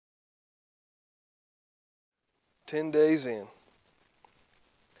10 days in.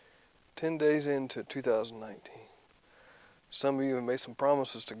 10 days into 2019. Some of you have made some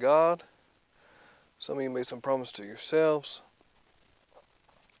promises to God. Some of you made some promises to yourselves.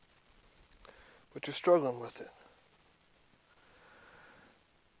 But you're struggling with it.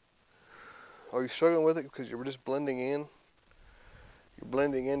 Are you struggling with it because you're just blending in? You're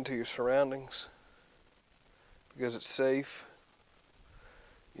blending into your surroundings because it's safe.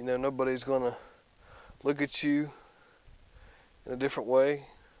 You know, nobody's going to look at you in a different way.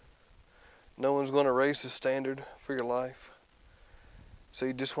 No one's going to raise the standard for your life. So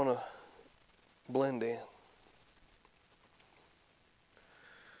you just want to blend in.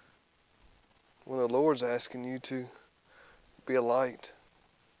 When the Lord's asking you to be a light.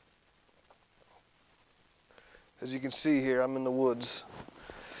 As you can see here, I'm in the woods.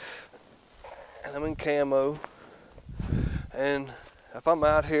 And I'm in camo. And if I'm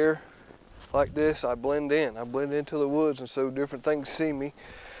out here like this, I blend in. I blend into the woods, and so different things see me.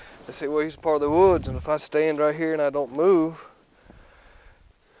 They say, well, he's part of the woods, and if I stand right here and I don't move,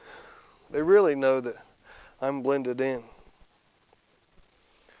 they really know that I'm blended in.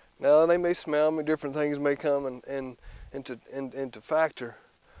 Now, they may smell me, different things may come into factor,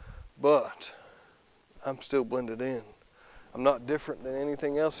 but I'm still blended in. I'm not different than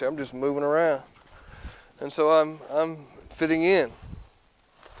anything else here. I'm just moving around. And so I'm fitting in.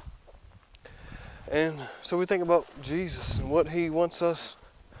 And so we think about Jesus and what he wants us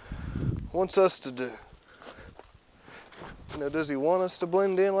to do. You know, does he want us to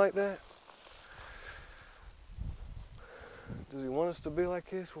blend in like that? Does he want us to be like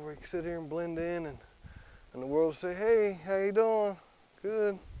this, where we can sit here and blend in and the world say, hey, how you doing?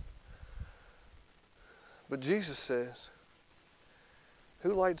 Good. But Jesus says,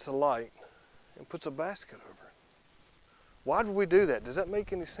 who lights a light and puts a basket over it? Why would we do that? Does that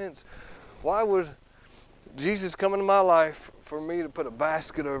make any sense? Why would Jesus come into my life for me to put a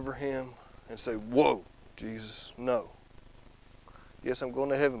basket over him and say, whoa, Jesus, no. Yes, I'm going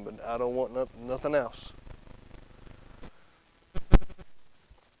to heaven, but I don't want nothing else.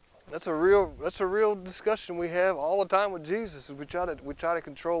 That's a real discussion we have all the time with Jesus. Is we try to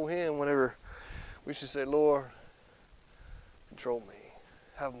control him whenever we should say, Lord, control me.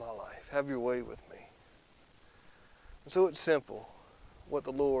 Have my life. Have your way with me. And so it's simple what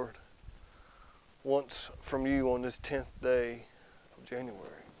the Lord wants from you on this 10th day of January.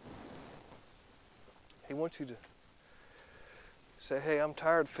 He wants you to say, hey, I'm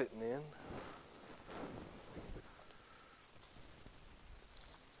tired of fitting in.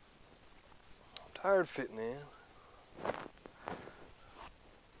 Tired of fitting in.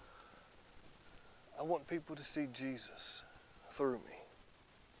 I want people to see Jesus through me.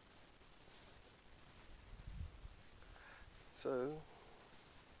 So,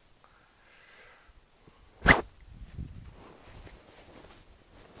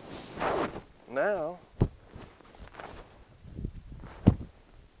 now,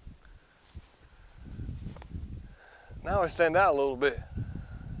 I stand out a little bit.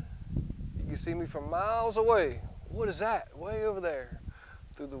 You can see me from miles away. What is that? Way over there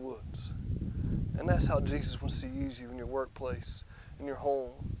through the woods. And that's how Jesus wants to use you in your workplace, in your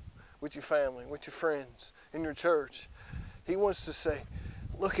home, with your family, with your friends, in your church. He wants to say,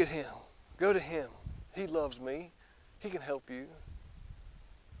 look at him. Go to him. He loves me. He can help you.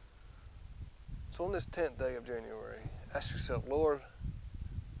 So on this 10th day of January, ask yourself, Lord,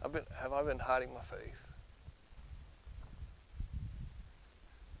 have I been hiding my faith?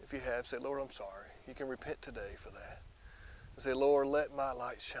 If you have, say, Lord, I'm sorry. You can repent today for that. And say, Lord, let my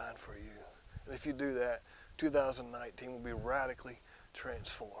light shine for you. And if you do that, 2019 will be radically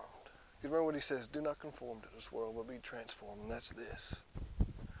transformed. You remember what he says, do not conform to this world, but be transformed. And that's this.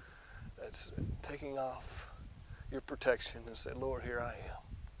 That's taking off your protection and say, Lord, here I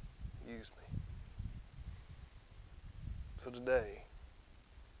am. Use me. So today,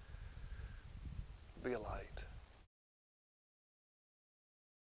 be a light.